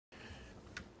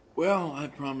Well, I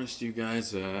promised you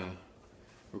guys a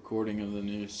recording of the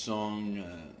new song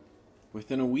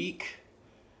within a week.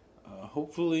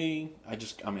 Hopefully, I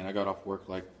got off work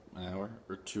like an hour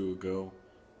or two ago,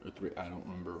 or three, I don't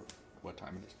remember what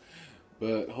time it is.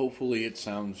 But hopefully it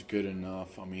sounds good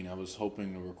enough. I was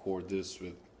hoping to record this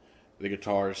with the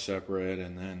guitar separate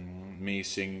and then me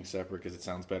singing separate because it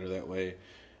sounds better that way.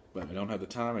 But I don't have the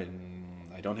time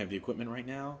and I don't have the equipment right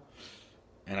now.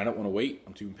 And I don't want to wait.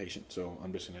 I'm too impatient, so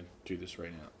I'm just going to do this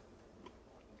right now.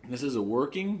 This is a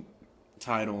working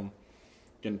title.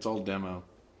 Again, it's all demo.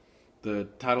 The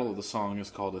title of the song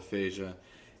is called Aphasia.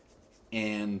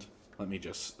 And let me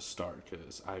just start,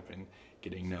 because I've been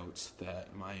getting notes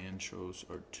that my intros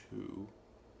are too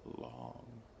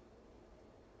long.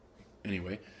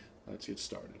 Anyway, let's get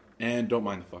started. And don't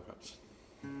mind the fuck-ups.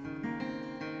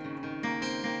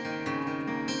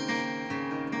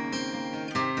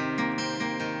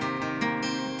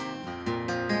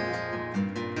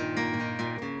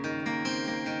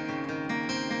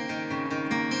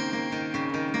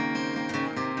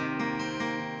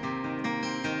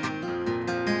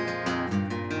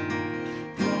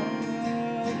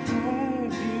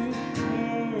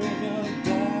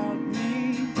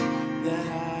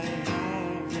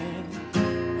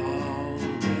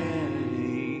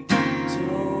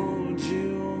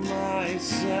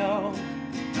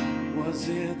 Was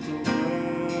it the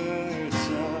words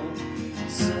of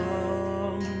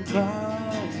somebody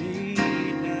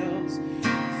else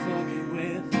fucking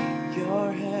with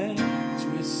your head,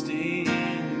 twisting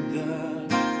the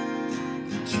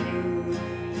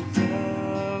truth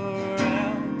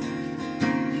around?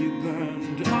 You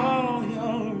burned all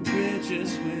your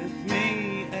bridges with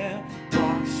me and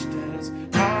watched as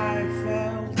I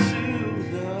fell to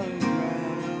the ground.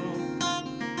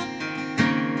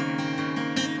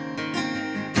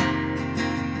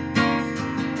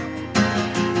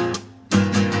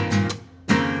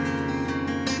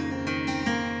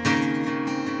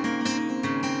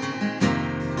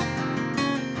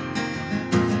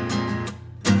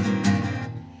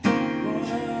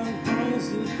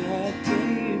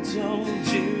 Told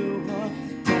you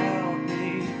about me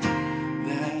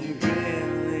that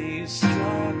really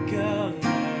struck a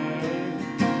nerve.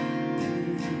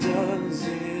 Does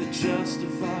it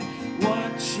justify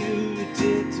what you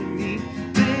did to me?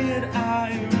 Did I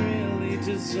really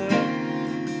deserve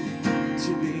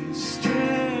to be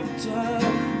stripped of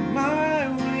my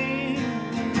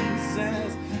wings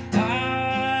as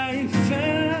I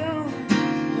fell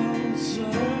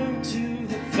closer to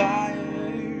the fire?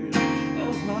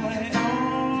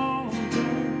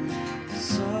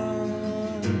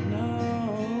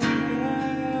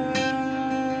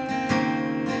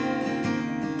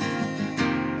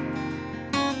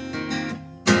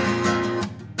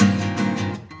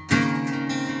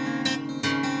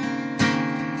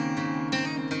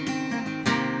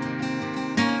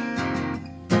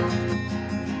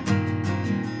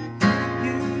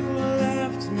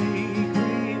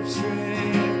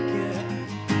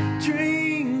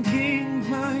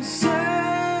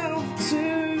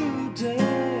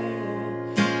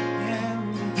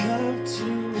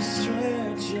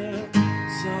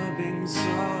 Sobbing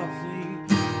softly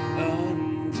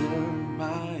under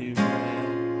my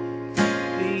breath.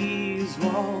 These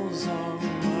walls are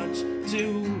much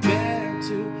too bare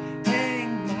to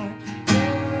hang my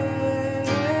head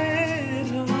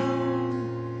on.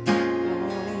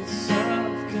 All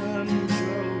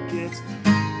self-control gets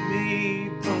me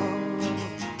bound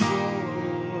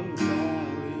for Valium.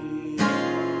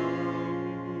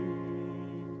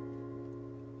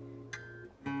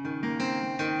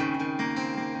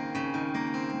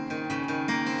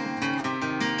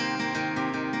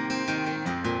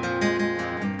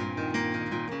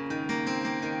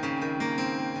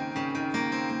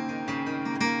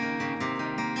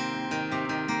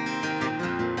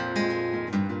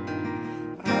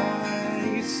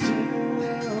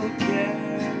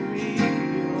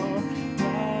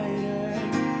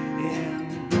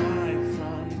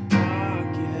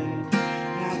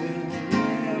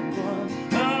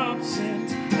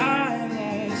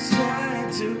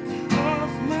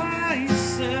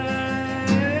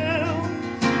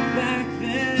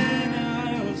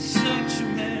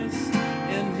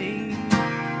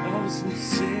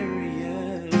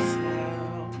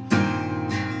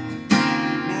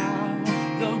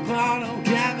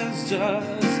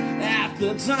 Just at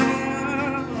the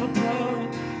top of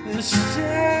the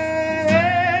shell.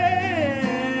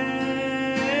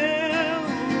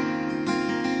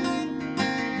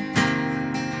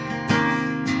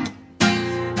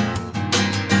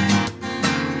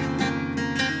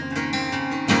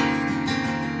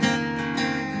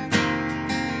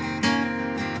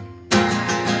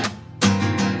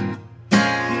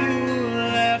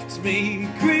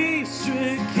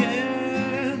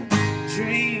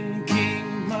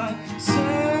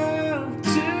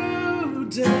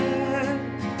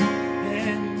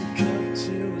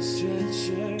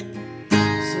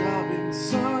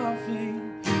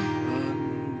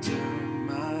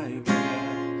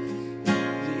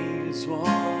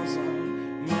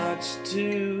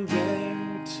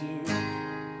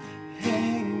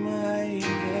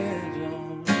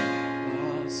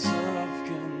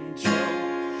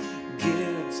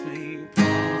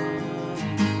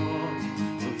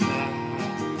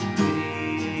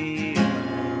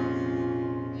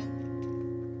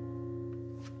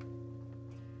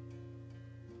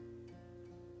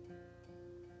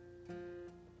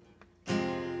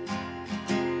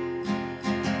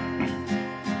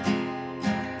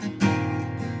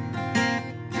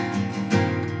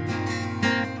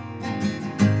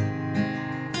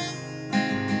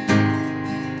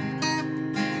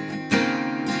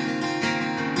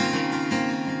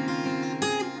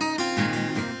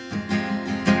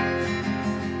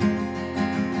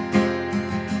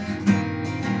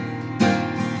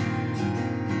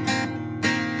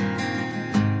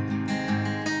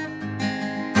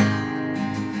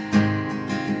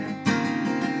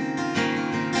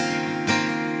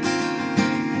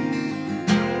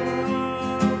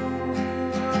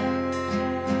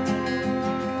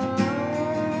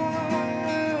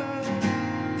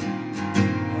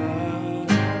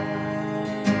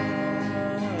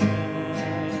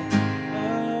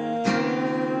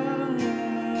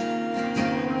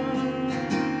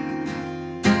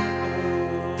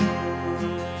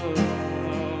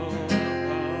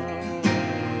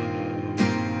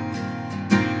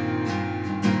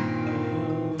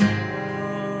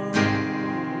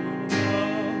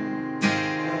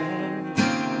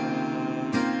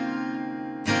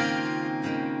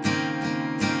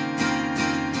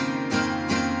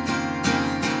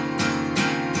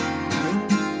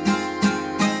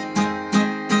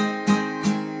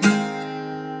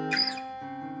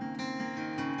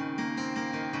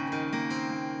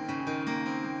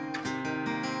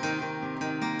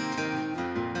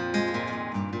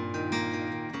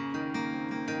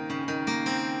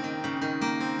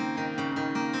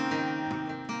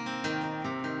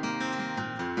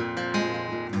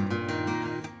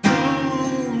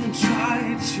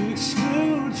 to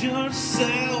exclude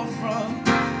yourself from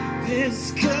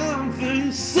this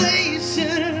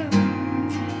conversation.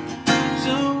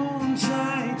 Don't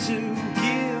try to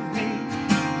give me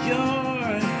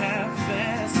your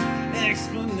half-assed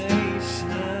explanation.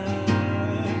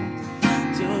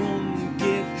 Don't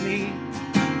give me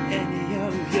any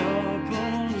of your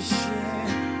bullshit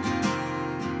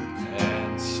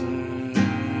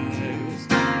answers.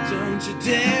 Don't you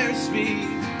dare speak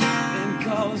and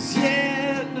cause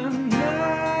yet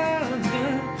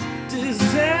another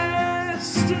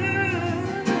disaster.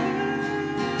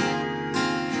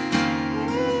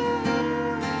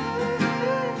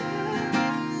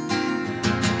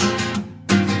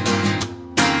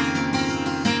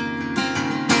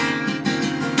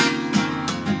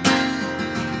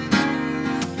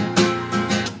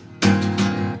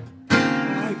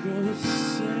 I grow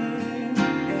sick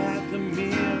at the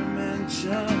mere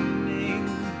mentioning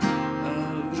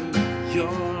of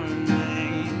your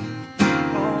name.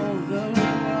 Although I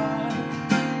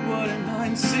wouldn't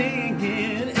mind seeing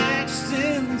it etched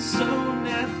in stone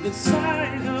at the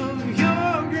side of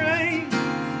your grave.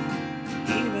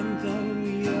 Even though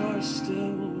you're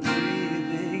still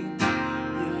breathing,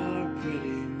 you're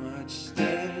pretty much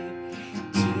dead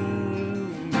to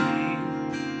me.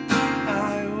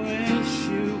 I wish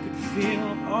you could feel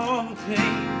all the pain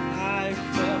I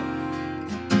felt.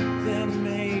 Then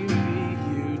maybe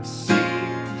you'd see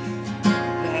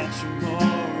that you're more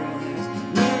or less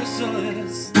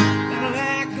merciless and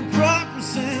lack a proper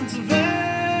sense of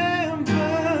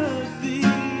empathy.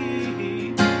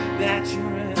 That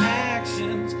your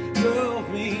actions drove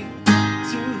me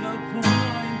to the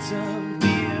point of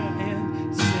near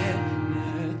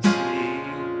insanity.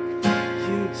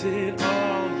 You did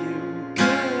all you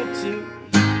could to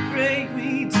break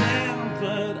me down,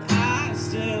 but I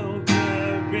still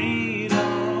carried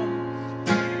on.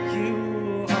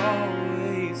 You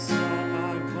always thought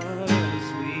I was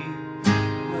weak.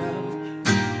 Well,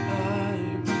 I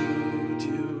proved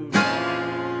you wrong.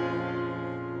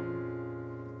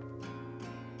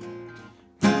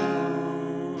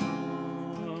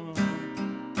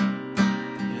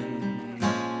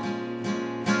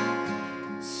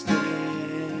 Stay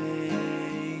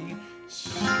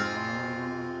strong.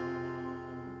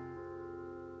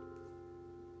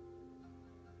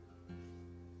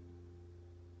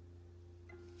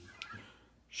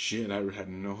 Shit, I had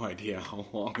no idea how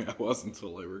long that was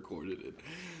until I recorded it.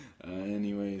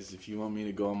 Anyways, if you want me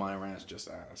to go on my rants, just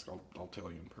ask. I'll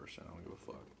tell you in person. I don't give a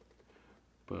fuck.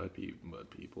 But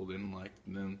people didn't like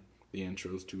them. The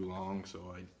intro's too long,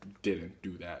 so I didn't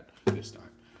do that this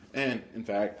time. And in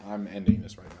fact, I'm ending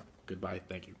this right now. Goodbye.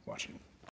 Thank you for watching.